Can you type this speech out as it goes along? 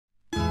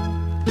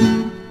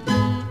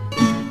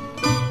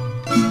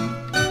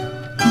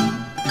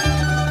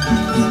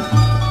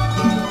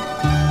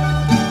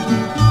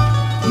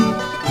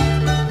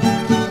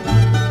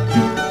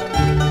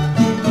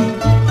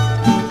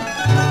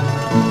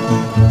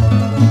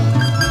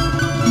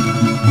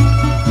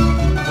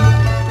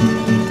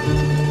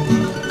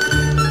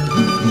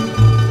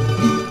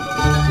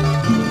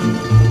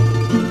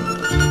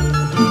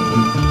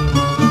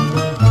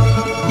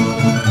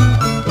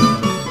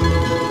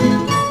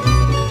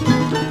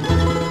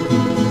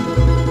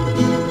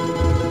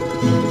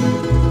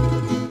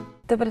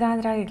Dobar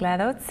dan, dragi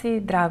gledalci,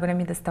 drago nam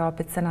je da ste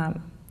opet sa nama.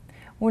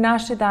 U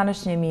našoj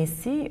današnjoj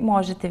emisiji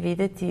možete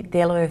vidjeti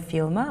delove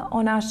filma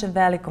o našem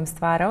velikom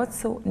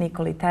stvaraocu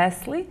Nikoli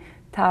Tesli,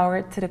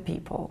 Tower to the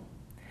People.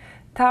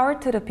 Tower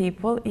to the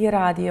People je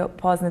radio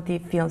poznati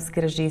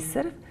filmski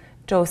režiser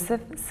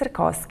Joseph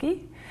Srpski,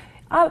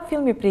 a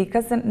film je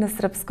prikazan na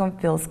Srpskom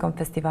filmskom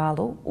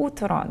festivalu u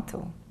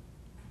Torontu.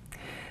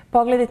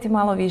 Pogledajte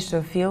malo više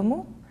o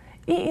filmu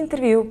i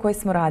intervju koji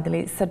smo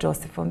radili sa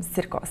Josephom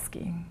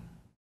Srpskim.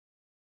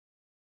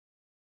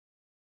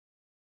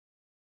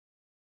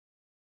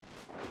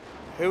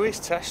 Who is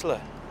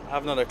Tesla? I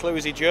have not a clue.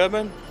 Is he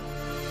German?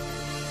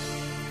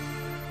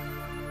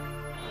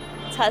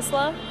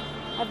 Tesla?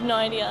 I have no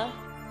idea.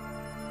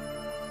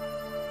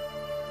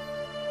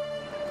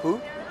 Who?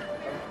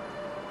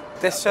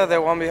 Tesla, the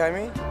one behind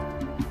me?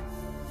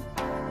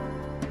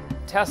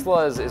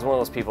 Tesla is one of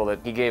those people that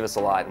he gave us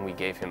a lot and we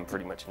gave him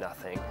pretty much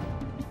nothing.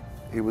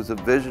 He was a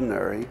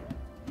visionary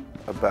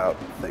about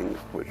things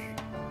which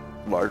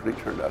largely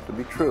turned out to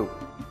be true.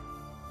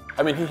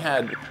 I mean, he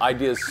had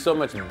ideas so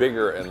much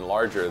bigger and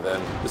larger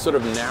than the sort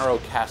of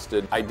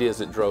narrow-casted ideas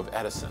that drove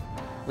Edison.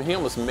 I mean, he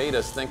almost made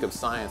us think of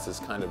science as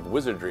kind of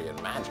wizardry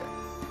and magic.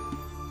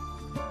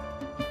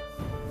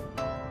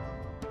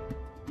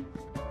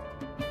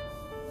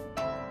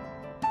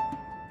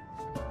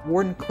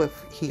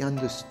 Wardenclyffe, he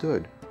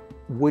understood,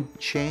 would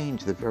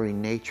change the very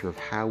nature of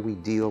how we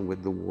deal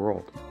with the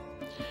world.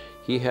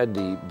 He had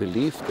the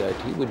belief that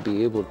he would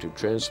be able to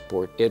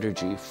transport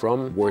energy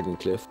from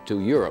Wardenclyffe to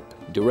Europe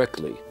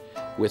directly,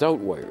 without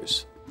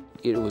wires.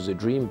 It was a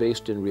dream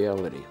based in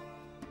reality.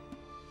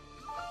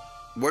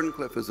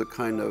 Wardenclyffe is a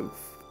kind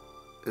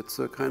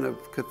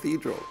of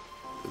cathedral.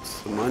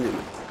 It's a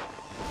monument.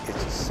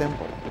 It's a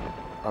symbol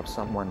of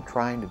someone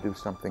trying to do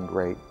something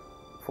great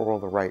for all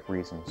the right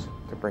reasons,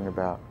 to bring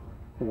about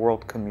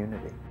world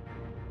community.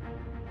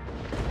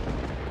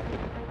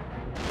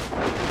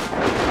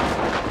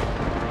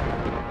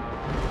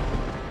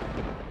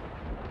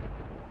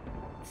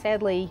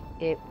 Sadly,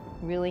 it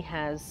really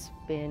has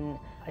been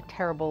a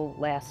terrible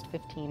last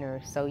 15 or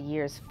so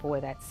years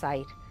for that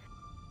site.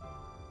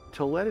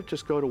 To let it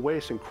just go to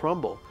waste and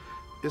crumble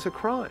is a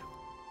crime.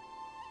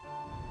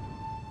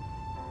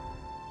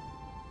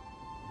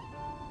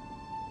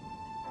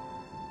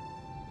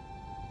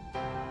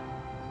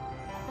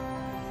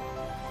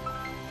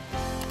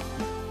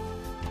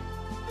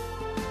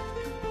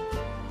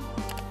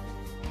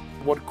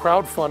 What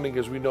crowdfunding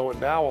as we know it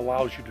now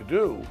allows you to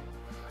do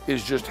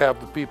is just have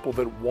the people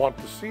that want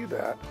to see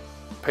that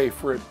pay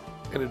for it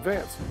in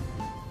advance.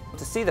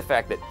 To see the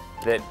fact that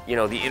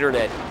the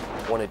internet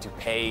wanted to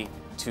pay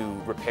to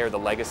repair the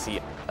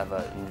legacy of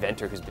an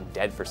inventor who's been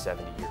dead for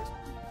 70 years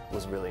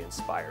was really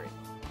inspiring.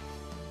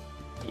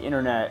 The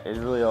internet is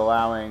really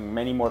allowing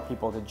many more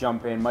people to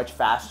jump in much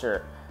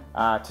faster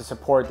to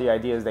support the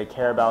ideas they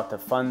care about, to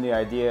fund the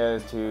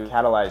ideas, to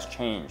catalyze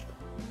change.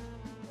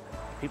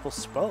 People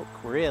spoke,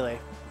 really,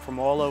 from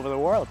all over the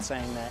world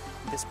saying that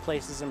this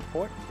place is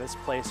important, this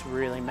place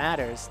really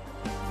matters.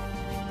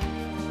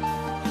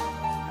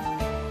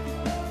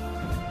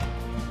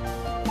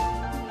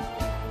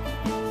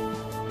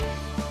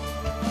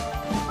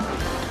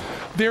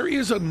 There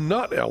is a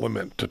nut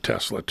element to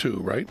Tesla too,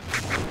 right?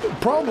 The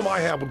problem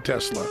I have with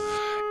Tesla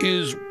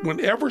is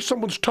whenever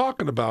someone's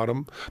talking about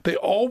him, they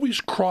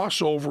always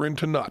cross over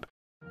into nut.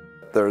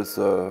 There's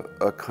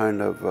a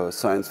kind of a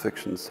science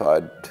fiction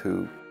side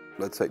to,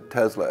 let's say,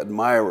 Tesla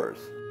admirers.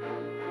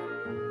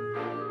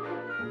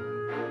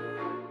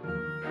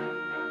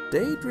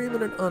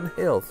 Daydreaming and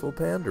unhealthful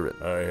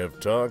pandering. I have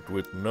talked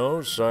with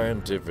no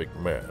scientific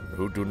men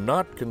who do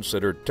not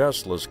consider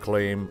Tesla's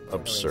claim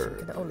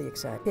absurd. Can only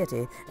excite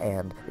pity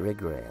and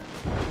regret.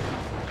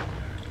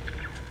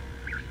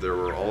 There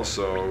were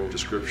also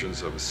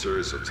descriptions of a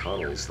series of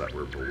tunnels that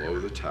were below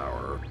the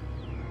tower.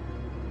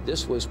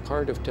 This was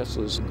part of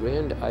Tesla's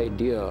grand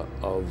idea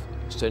of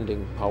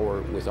sending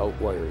power without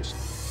wires.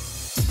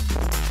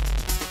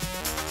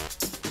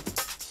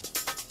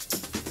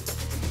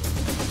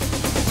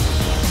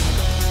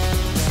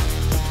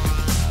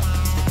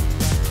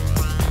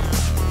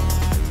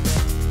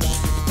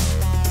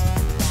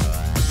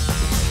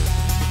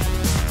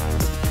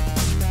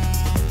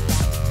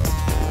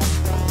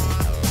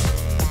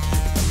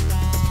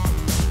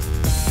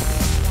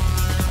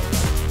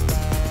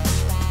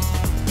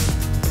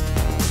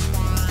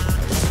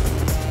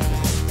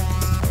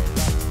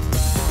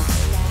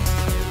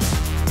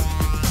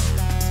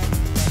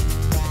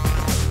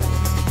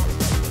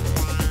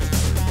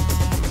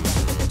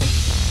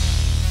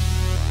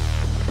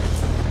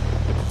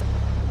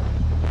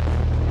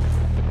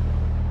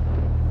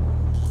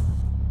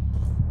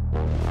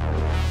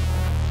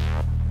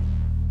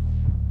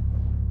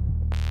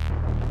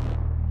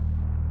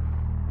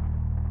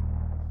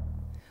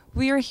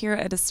 We are here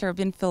at a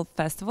Serbian Film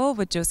Festival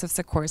with Joseph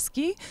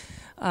Srpski.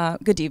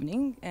 Good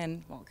evening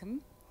and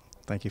welcome.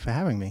 Thank you for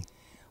having me.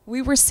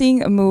 We were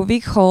seeing a movie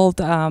called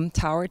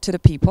Tower to the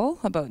People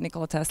about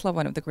Nikola Tesla,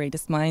 one of the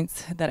greatest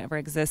minds that ever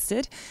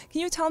existed.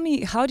 Can you tell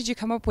me, how did you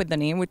come up with the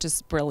name, which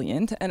is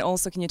brilliant? And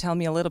also, can you tell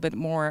me a little bit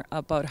more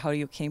about how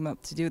you came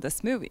up to do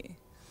this movie?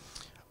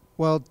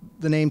 Well,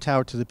 the name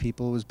Tower to the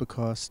People was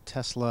because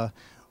Tesla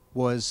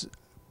was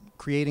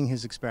creating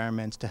his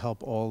experiments to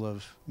help all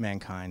of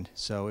mankind.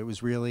 So it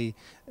was really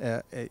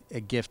a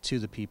gift to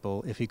the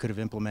people if he could have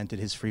implemented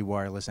his free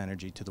wireless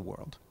energy to the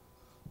world.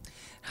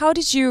 How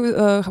did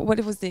you, what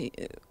was the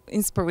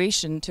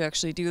inspiration to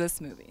actually do this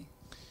movie?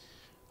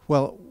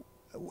 Well,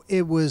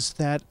 it was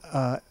that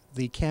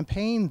the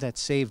campaign that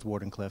saved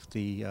Wardenclyffe,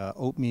 the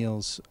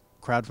Oatmeal's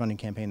crowdfunding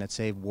campaign that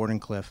saved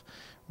Wardenclyffe,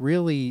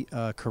 really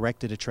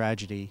corrected a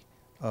tragedy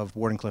of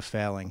Wardenclyffe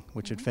failing,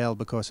 which had failed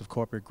because of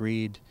corporate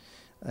greed,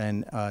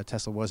 and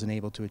Tesla wasn't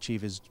able to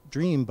achieve his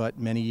dream. But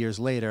many years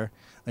later,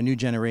 a new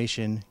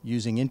generation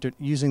using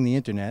the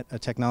internet, a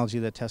technology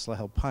that Tesla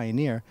helped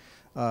pioneer,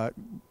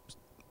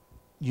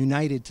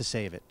 united to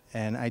save it.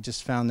 And I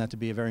just found that to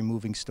be a very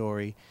moving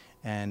story,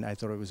 and I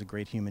thought it was a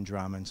great human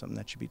drama and something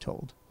that should be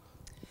told.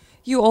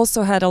 You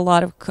also had a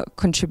lot of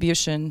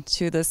contribution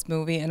to this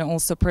movie and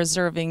also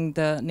preserving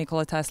the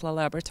Nikola Tesla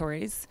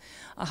laboratories.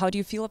 How do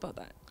you feel about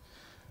that?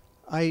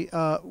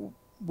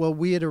 Well,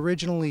 we had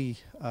originally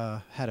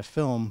had a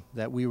film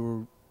that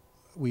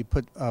we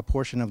put a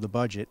portion of the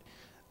budget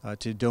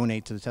to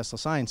donate to the Tesla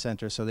Science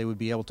Center so they would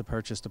be able to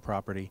purchase the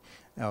property.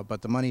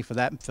 But the money for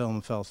that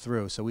film fell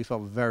through, so we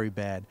felt very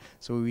bad.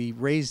 So we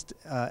raised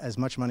as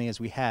much money as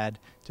we had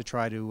to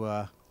try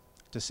to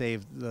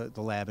save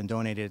the lab and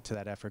donated it to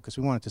that effort because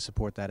we wanted to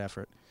support that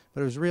effort.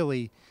 But it was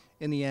really,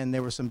 in the end,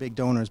 there were some big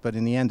donors, but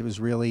in the end it was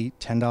really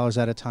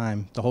 $10 at a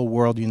time, the whole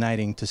world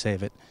uniting to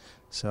save it.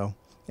 So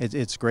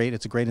it's great.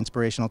 It's a great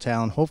inspirational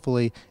tale, and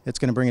hopefully it's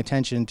going to bring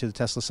attention to the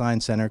Tesla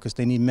Science Center because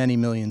they need many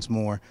millions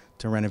more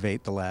to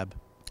renovate the lab.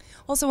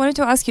 Also, I wanted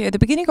to ask you, at the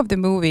beginning of the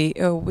movie,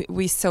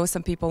 we saw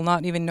some people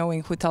not even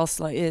knowing who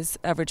Tesla is,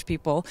 average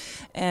people.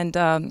 And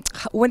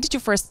when did you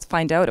first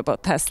find out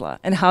about Tesla,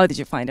 and how did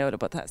you find out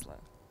about Tesla?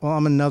 Well,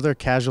 I'm another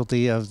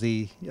casualty of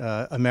the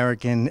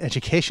American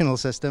educational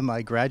system.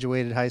 I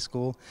graduated high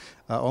school,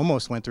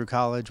 almost went through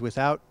college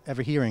without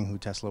ever hearing who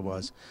Tesla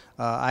was.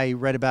 I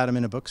read about him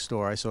in a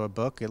bookstore. I saw a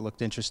book, it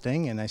looked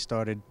interesting, and I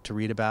started to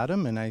read about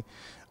him, and I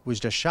was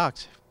just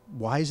shocked.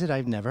 Why is it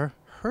I've never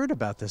heard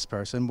about this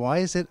person? Why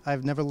is it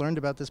I've never learned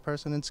about this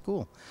person in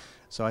school?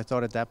 So I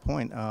thought at that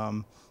point,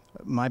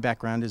 my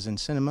background is in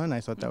cinema, and I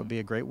thought that would be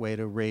a great way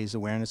to raise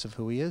awareness of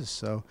who he is.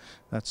 So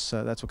that's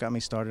what got me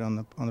started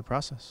on the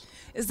process.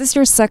 Is this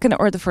your second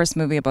or the first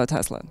movie about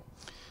Tesla?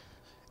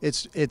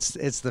 It's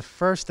the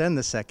first and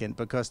the second,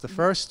 because the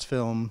first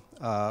film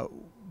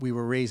we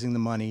were raising the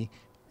money,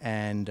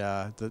 and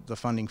the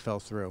funding fell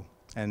through.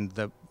 And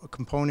the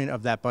component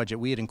of that budget,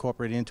 we had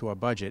incorporated into our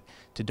budget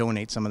to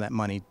donate some of that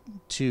money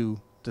to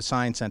the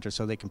Science Center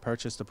so they can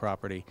purchase the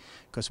property.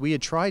 Because we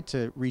had tried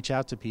to reach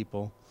out to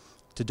people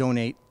to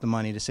donate the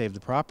money to save the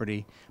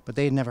property, but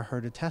they had never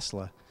heard of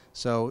Tesla.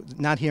 So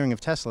not hearing of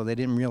Tesla, they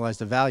didn't realize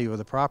the value of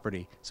the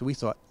property. So we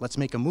thought, let's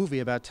make a movie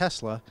about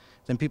Tesla,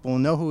 then people will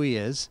know who he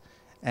is,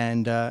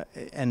 and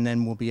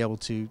then we'll be able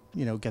to,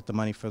 get the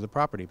money for the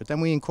property. But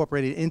then we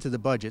incorporated it into the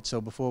budget, so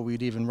before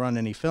we'd even run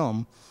any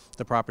film,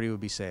 the property would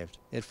be saved.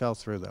 It fell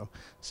through, though,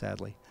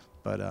 sadly.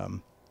 But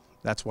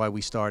that's why we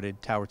started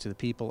Tower to the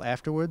People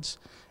afterwards,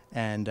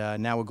 and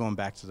now we're going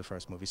back to the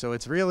first movie. So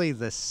it's really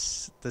the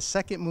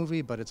second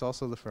movie, but it's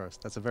also the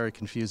first. That's a very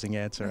confusing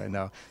answer, I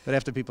know. But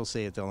after people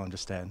see it, they'll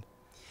understand.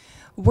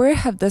 Where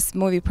have this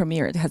movie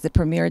premiered? Has it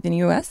premiered in the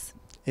U.S.?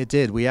 It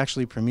did. We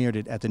actually premiered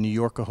it at the New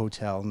Yorker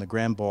Hotel in the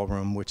Grand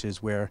Ballroom, which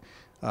is where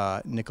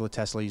Nikola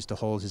Tesla used to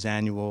hold his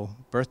annual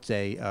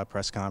birthday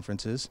press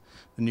conferences.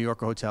 The New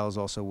Yorker Hotel is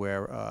also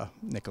where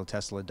Nikola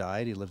Tesla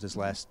died. He lived his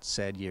last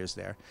sad years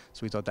there.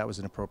 So we thought that was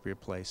an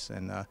appropriate place.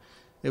 And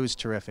it was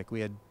terrific. We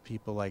had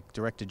people like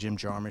director Jim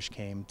Jarmusch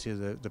came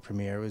to the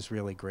premiere. It was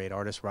really great.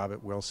 Artist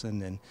Robert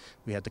Wilson, and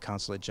we had the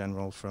Consulate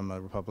General from the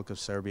Republic of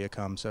Serbia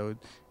come. So it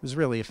was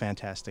really a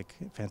fantastic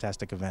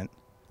event.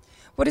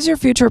 What is your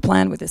future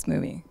plan with this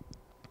movie?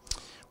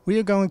 We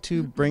are going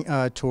to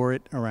tour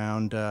it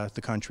around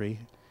the country,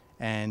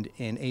 and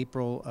in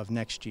April of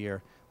next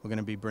year, we're going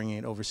to be bringing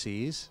it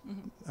overseas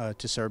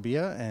to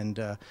Serbia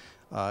and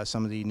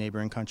some of the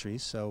neighboring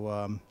countries.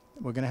 So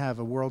we're going to have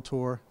a world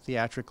tour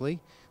theatrically.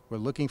 We're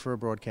looking for a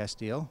broadcast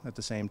deal at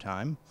the same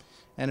time,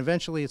 and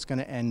eventually it's going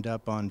to end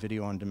up on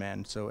video on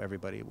demand, so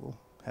everybody will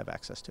have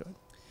access to it.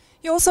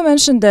 You also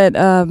mentioned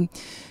that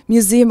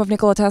Museum of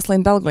Nikola Tesla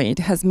in Belgrade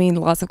has made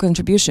lots of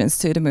contributions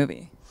to the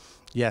movie.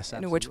 Yes,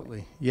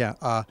 absolutely.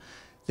 Yeah,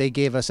 they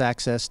gave us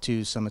access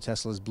to some of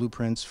Tesla's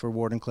blueprints for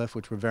Wardenclyffe,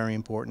 which were very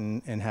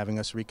important in having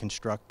us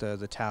reconstruct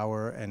the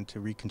tower and to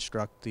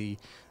reconstruct the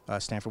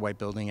Stanford White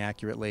Building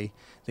accurately.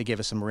 They gave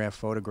us some rare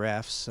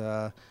photographs,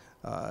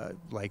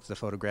 like the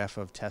photograph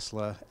of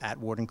Tesla at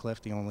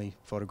Wardenclyffe, the only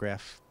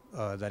photograph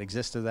that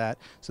existed that.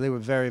 So they were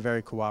very,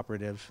 very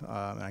cooperative.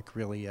 And I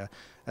really,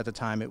 at the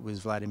time, it was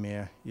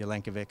Vladimir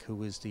Jelenkovic who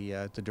was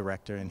the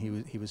director, and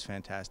he was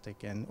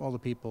fantastic. And all the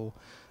people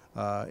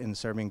in the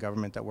Serbian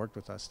government that worked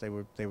with us, they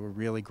were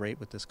really great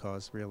with this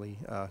cause, really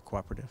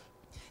cooperative.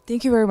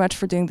 Thank you very much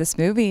for doing this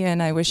movie,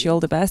 and I wish you all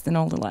the best and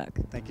all the luck.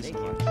 Thank you so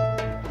much.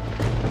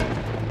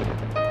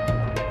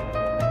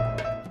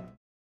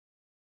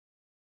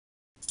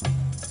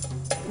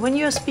 When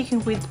you're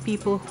speaking with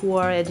people who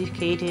are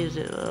educated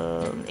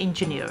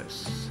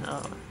engineers,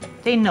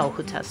 they know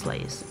who Tesla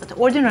is, but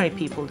ordinary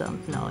people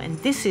don't know. And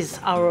this is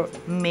our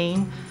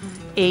main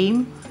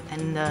aim,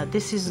 and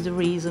this is the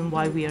reason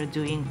why we are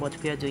doing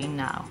what we are doing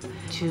now.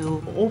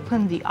 To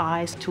open the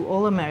eyes to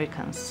all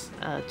Americans,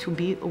 to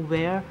be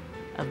aware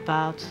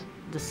about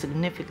the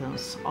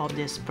significance of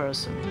this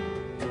person.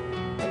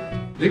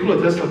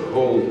 Nikola Tesla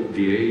called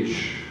the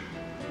age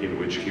in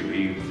which he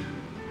lived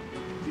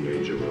the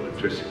age of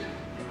electricity,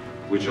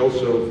 which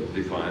also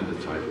defined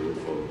the title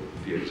of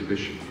the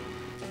exhibition.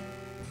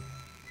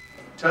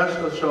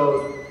 Tesla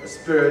showed a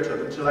spirit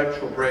of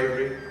intellectual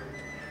bravery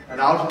and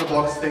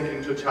out-of-the-box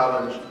thinking to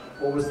challenge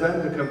what was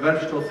then the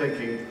conventional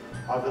thinking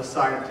of the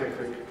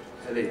scientific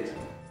elite.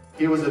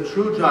 He was a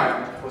true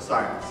giant for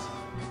science.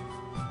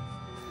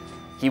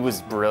 He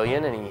was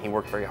brilliant, and he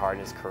worked very hard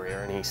in his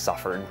career, and he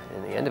suffered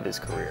in the end of his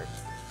career.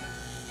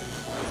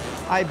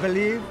 I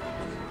believe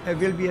there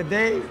will be a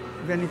day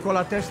when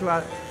Nikola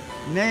Tesla's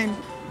name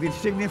will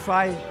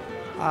signify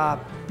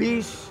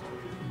peace,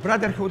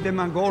 brotherhood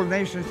among all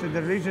nations and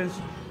religions,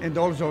 and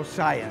also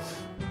science.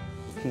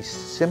 He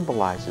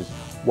symbolizes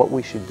what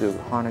we should do,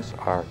 harness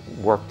our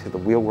work to the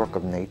wheelwork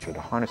of nature,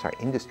 to harness our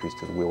industries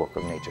to the wheelwork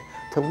of nature,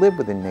 to live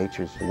within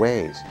nature's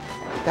ways.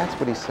 That's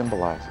what he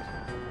symbolizes.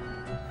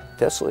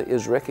 Tesla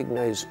is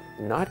recognized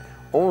not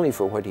only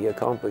for what he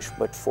accomplished,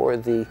 but for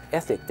the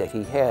ethic that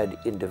he had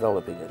in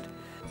developing it.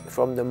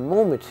 From the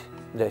moment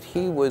that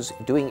he was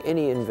doing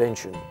any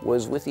invention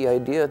was with the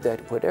idea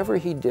that whatever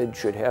he did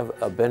should have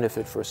a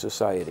benefit for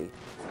society.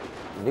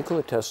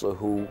 Nikola Tesla,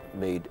 who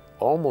made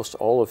almost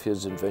all of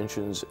his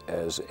inventions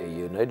as a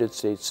United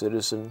States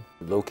citizen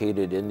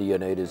located in the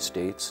United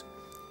States,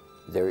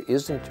 there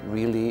isn't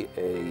really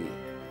a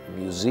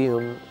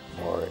museum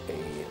or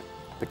a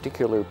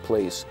particular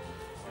place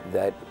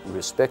that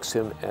respects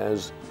him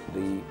as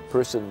the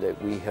person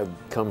that we have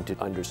come to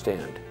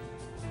understand.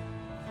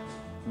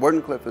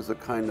 Wardenclyffe is a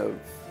kind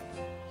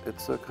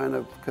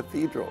of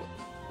cathedral.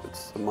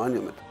 It's a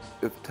monument.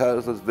 If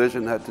Tesla's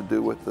vision had to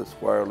do with this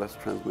wireless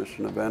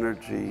transmission of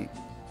energy,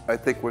 I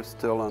think we're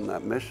still on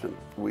that mission.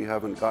 We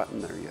haven't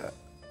gotten there yet.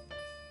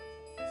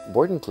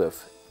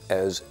 Wardenclyffe,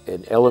 as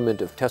an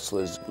element of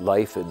Tesla's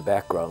life and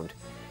background,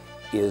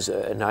 is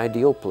an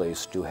ideal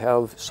place to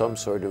have some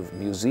sort of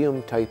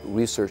museum-type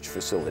research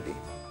facility.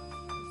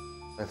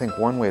 I think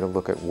one way to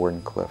look at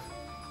Wardenclyffe,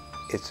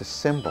 it's a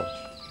symbol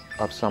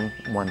of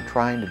someone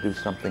trying to do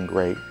something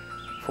great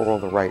for all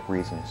the right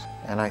reasons.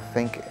 And I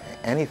think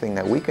anything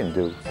that we can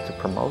do to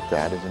promote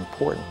that is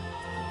important.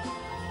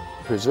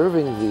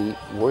 Preserving the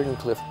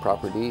Wardenclyffe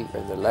property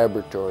and the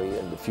laboratory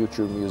and the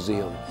future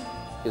museum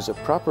is a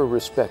proper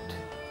respect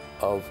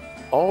of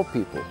all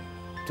people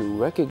to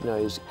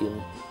recognize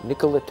in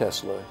Nikola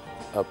Tesla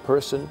a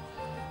person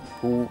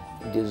who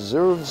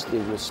deserves the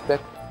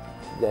respect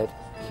that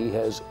he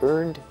has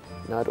earned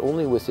not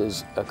only with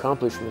his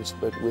accomplishments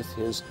but with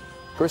his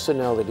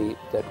personality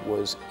that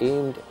was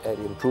aimed at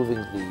improving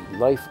the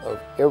life of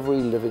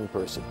every living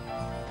person.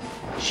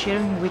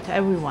 Sharing with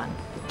everyone,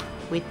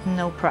 with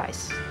no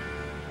price.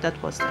 That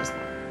was Tesla.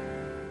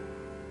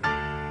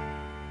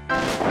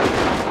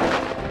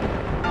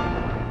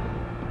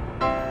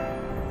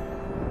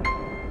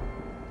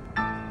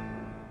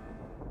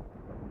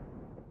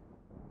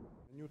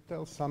 Can you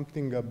tell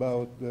something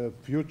about the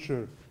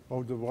future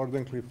of the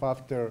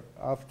Wardenclyffe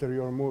after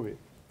your movie?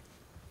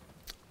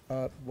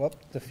 Well,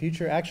 the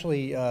future,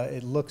 actually,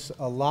 it looks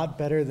a lot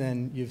better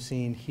than you've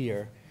seen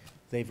here.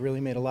 They've really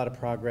made a lot of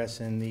progress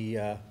in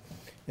the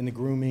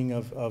grooming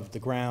of the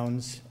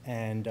grounds,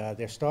 and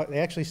they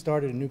actually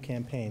started a new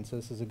campaign, so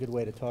this is a good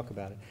way to talk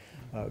about it.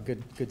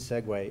 Good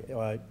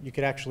segue. You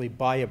could actually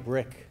buy a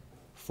brick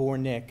for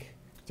Nick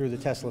through the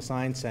Tesla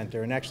Science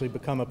Center and actually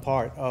become a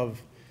part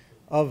of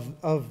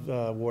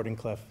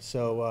Wardenclyffe.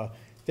 So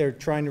they're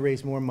trying to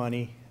raise more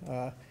money.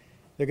 They're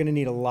going to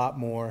need a lot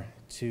more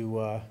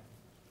to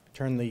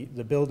turn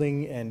the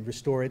building and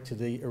restore it to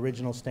the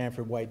original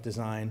Stanford White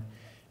design.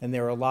 And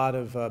there are a lot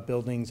of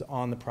buildings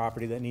on the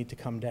property that need to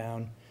come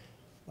down.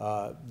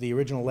 The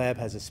original lab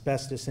has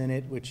asbestos in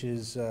it, which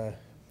is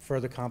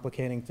further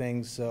complicating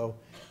things. So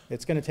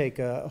it's going to take,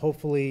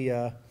 hopefully,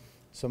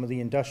 some of the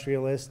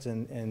industrialists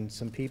and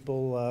some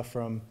people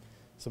from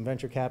some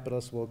venture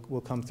capitalists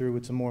will come through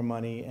with some more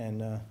money,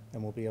 and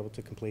we'll be able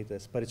to complete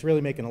this. But it's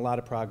really making a lot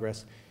of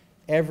progress.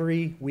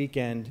 Every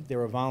weekend,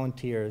 there are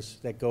volunteers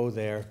that go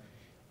there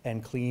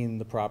and clean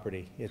the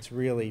property. It's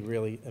really,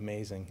 really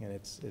amazing, and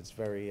it's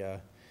very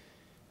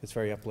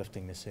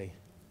uplifting to see.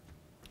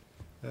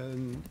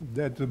 And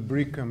that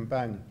brick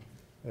campaign,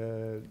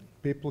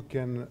 people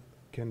can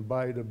can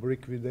buy the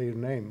brick with their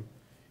name.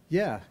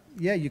 Yeah,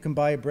 you can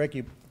buy a brick,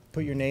 you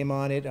put your name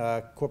on it,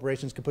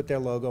 corporations can put their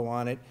logo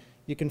on it.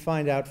 You can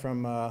find out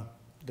from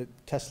the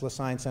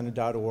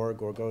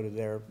teslasciencecenter.org or go to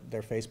their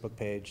Facebook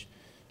page.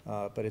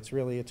 But it's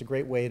a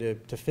great way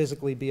to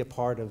physically be a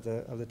part of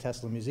the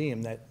Tesla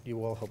Museum that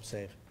you all help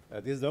save.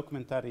 This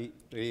documentary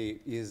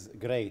is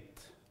great,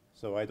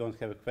 so I don't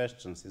have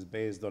questions. It's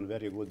based on a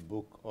very good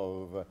book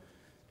of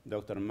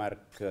Dr. Mark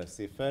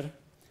Siffer,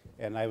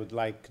 and I would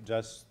like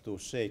just to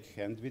shake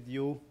hands with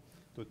you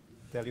to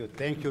tell you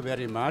thank you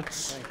very much.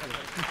 Thank you.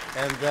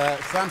 And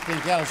something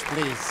else,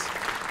 please.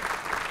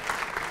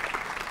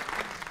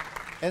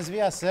 As we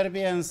are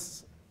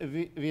Serbians,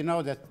 we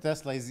know that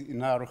Tesla is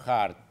in our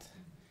heart,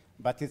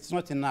 but it's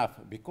not enough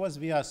because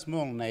we are a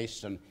small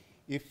nation.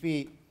 If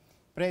we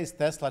praise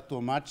Tesla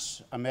too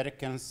much,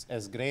 Americans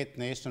as great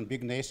nation,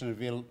 big nation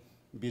will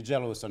be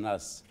jealous on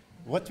us.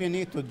 What we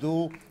need to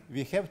do,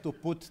 we have to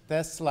put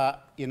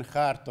Tesla in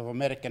heart of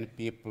American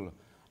people.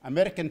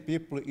 American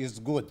people is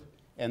good,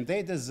 and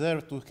they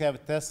deserve to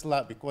have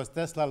Tesla because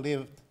Tesla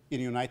lived in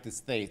the United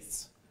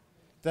States.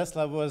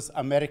 Tesla was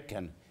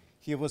American.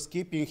 He was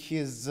keeping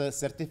his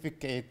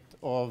certificate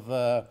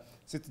of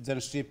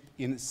citizenship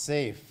in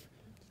safe.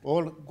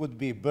 All could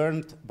be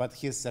burned, but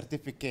his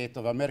certificate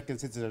of American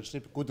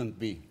citizenship couldn't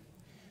be.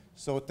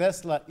 So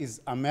Tesla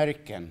is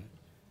American.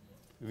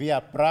 We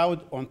are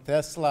proud on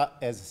Tesla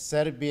as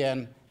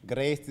Serbian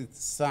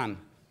greatest son.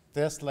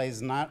 Tesla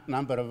is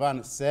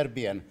 #1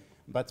 Serbian,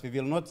 but we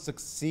will not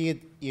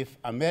succeed if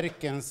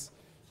Americans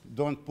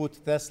don't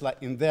put Tesla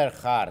in their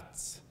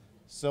hearts.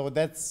 So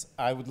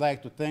I would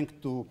like to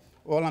thank to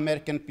all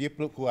American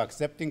people who are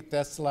accepting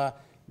Tesla,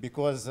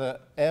 because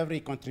every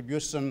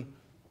contribution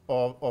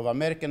of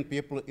American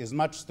people is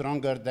much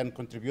stronger than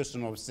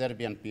contribution of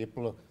Serbian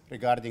people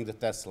regarding the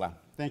Tesla.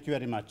 Thank you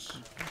very much.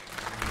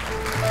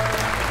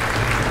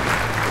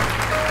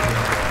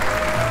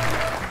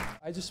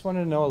 I just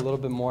wanted to know a little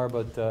bit more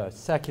about the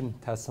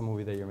second Tesla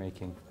movie that you're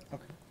making.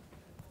 Okay.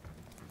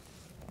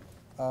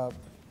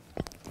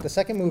 The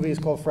second movie is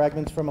called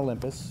Fragments from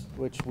Olympus,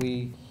 which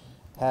we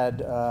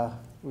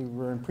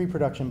were in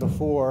pre-production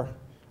before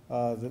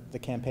the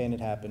campaign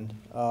had happened.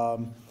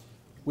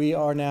 We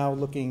are now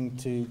looking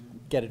to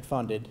get it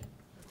funded.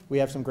 We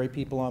have some great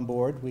people on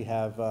board. We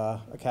have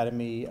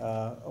Academy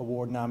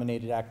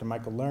Award-nominated actor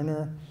Michael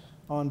Lerner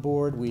on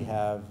board. We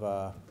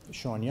have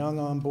Sean Young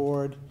on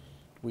board.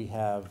 We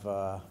have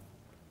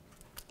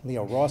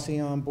Leo Rossi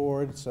on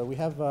board. So we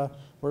have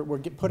we're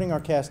putting our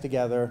cast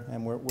together,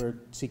 and we're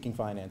seeking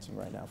financing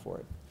right now for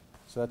it.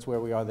 So that's where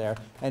we are there.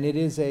 And it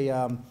is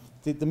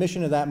the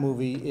mission of that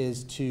movie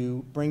is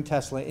to bring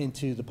Tesla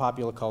into the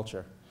popular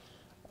culture.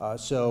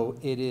 So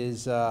it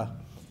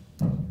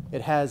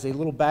has a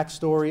little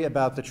backstory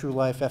about the true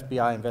life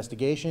FBI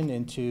investigation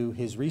into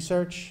his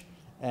research,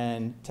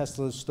 and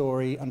Tesla's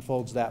story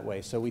unfolds that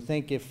way. So we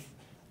think if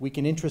we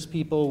can interest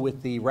people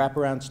with the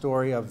wraparound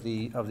story of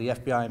the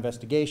FBI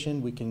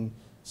investigation, we can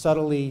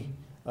subtly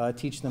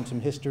teach them some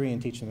history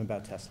and teach them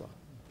about Tesla.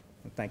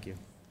 Thank you.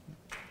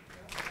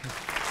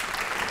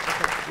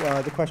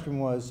 The question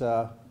was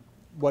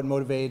what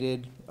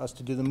motivated us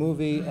to do the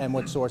movie and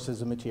what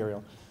sources of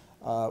material.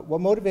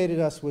 What motivated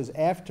us was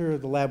after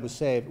the lab was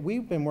saved,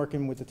 we've been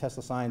working with the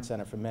Tesla Science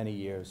Center for many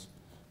years.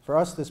 For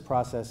us, this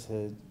process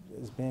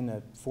has been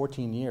a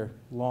 14-year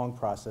long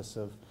process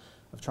of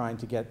trying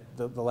to get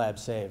the lab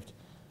saved.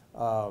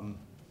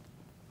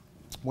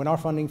 When our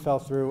funding fell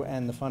through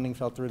and the funding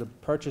fell through to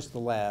purchase the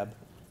lab,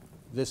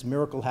 this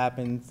miracle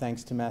happened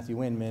thanks to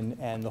Matthew Inman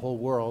and the whole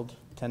world,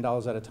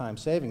 $10 at a time,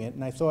 saving it.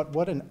 And I thought,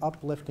 what an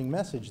uplifting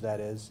message that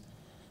is,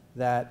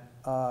 that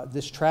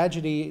this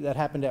tragedy that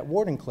happened at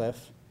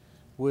Wardenclyffe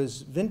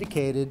was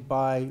vindicated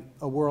by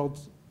a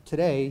world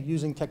today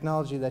using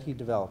technology that he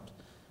developed.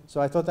 So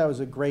I thought that was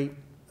a great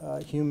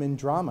human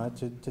drama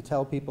to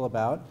tell people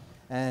about,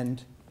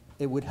 and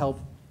it would help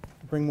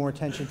bring more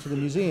attention to the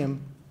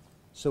museum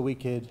so we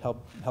could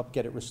help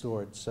get it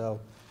restored. So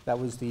that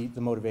was the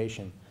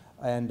motivation.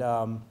 And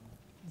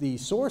the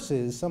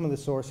sources, some of the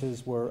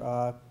sources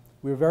were,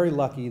 we were very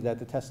lucky that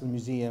the Tesla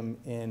Museum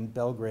in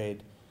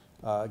Belgrade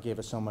gave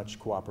us so much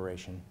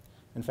cooperation.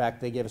 In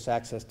fact, they gave us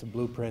access to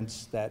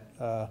blueprints that,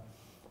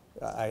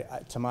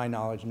 to my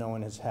knowledge, no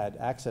one has had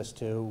access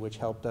to, which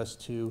helped us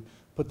to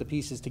put the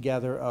pieces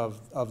together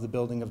of the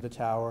building of the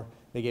tower.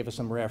 They gave us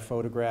some rare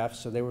photographs,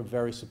 so they were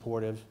very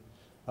supportive.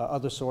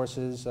 Other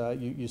sources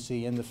you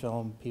see in the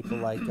film, people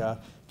like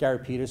Gary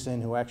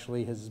Peterson, who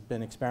actually has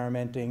been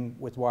experimenting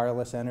with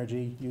wireless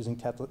energy using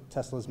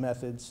Tesla's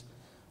methods.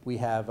 We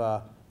have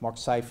Mark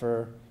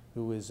Seifer,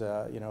 who is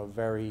a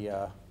very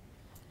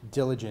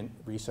diligent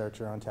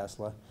researcher on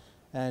Tesla.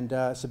 And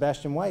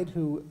Sebastian White,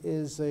 who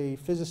is a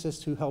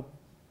physicist who helped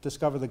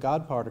discover the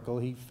God particle.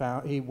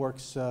 He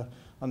works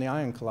on the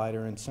Ion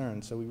Collider in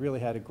CERN. So we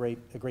really had a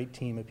great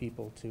team of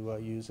people to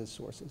use as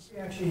sources. We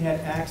actually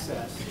had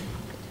access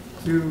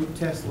to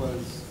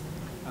Tesla's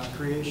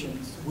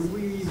creations. Would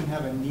we even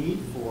have a need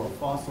for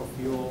fossil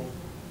fuel,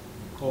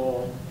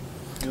 coal,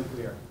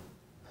 nuclear?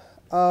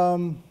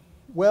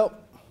 Well,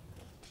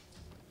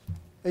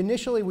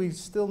 Initially, we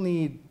still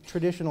need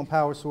traditional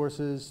power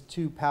sources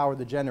to power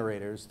the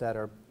generators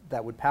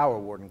that would power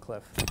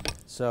Wardenclyffe.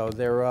 So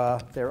there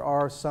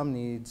are some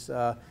needs.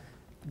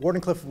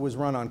 Wardenclyffe was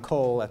run on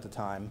coal at the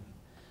time.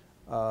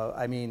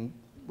 I mean,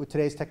 with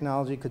today's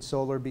technology, could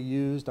solar be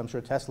used? I'm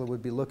sure Tesla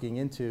would be looking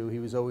into. He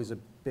was always a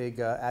big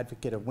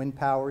advocate of wind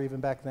power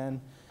even back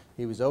then.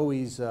 He was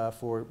always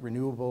for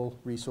renewable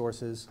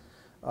resources.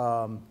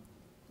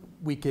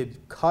 We could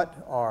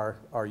cut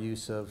our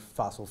use of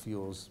fossil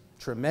fuels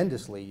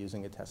tremendously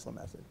using a Tesla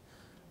method,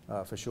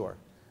 for sure.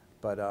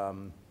 But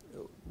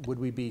would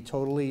we be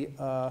totally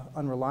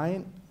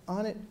unreliant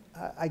on it?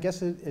 I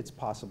guess it's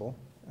possible,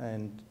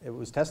 and it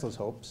was Tesla's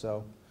hope.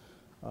 So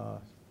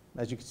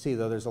as you can see,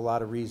 though, there's a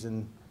lot of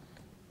reason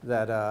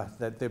that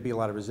there'd be a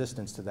lot of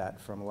resistance to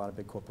that from a lot of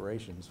big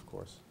corporations, of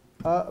course.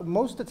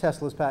 Most of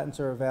Tesla's patents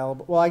are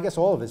available. Well, I guess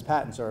all of his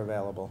patents are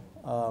available.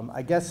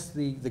 I guess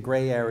the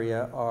gray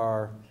area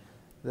are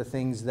the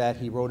things that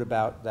he wrote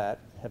about that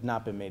have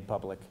not been made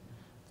public.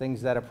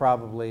 Things that are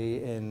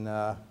probably in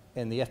the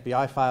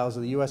FBI files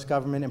of the US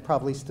government and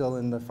probably still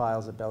in the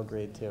files at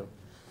Belgrade too.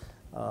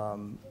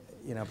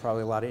 You know,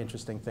 probably a lot of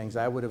interesting things.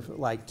 I would have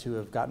liked to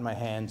have gotten my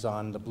hands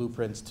on the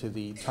blueprints to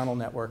the tunnel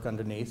network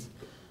underneath.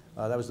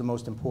 That was the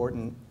most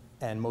important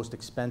and most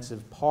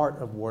expensive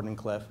part of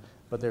Wardenclyffe,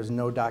 but there's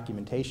no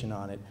documentation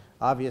on it.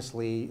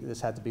 Obviously,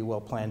 this had to be well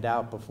planned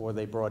out before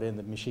they brought in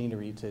the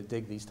machinery to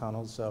dig these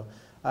tunnels. So,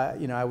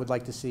 you know, I would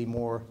like to see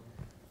more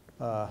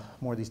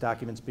of these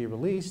documents be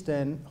released,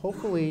 and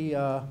hopefully,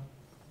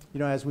 you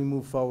know, as we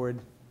move forward,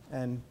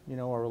 and you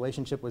know, our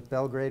relationship with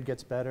Belgrade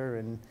gets better,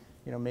 and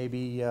you know,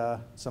 maybe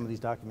some of these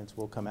documents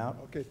will come out.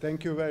 Okay,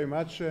 thank you very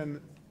much, and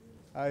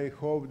I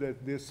hope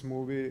that this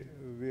movie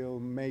will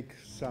make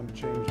some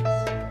changes.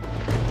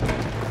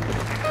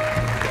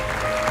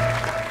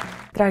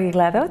 Dragi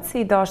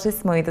gledaoci, došli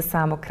smo i do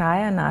samog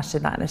kraja naše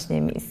današnje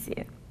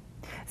emisije.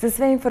 Za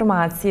sve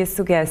informacije,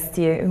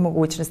 sugestije i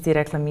mogućnosti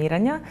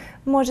reklamiranja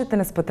možete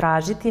nas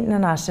potražiti na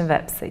našem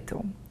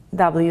websajtu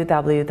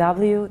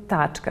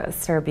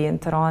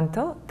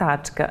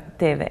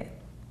www.serbiantoronto.tv.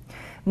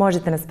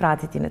 Možete nas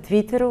pratiti na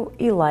Twitteru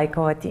i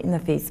lajkovati na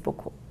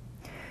Facebooku.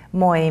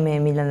 Moje ime je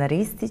Miljana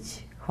Ristić.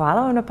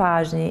 Hvala vam na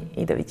pažnji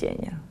i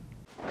doviđenja.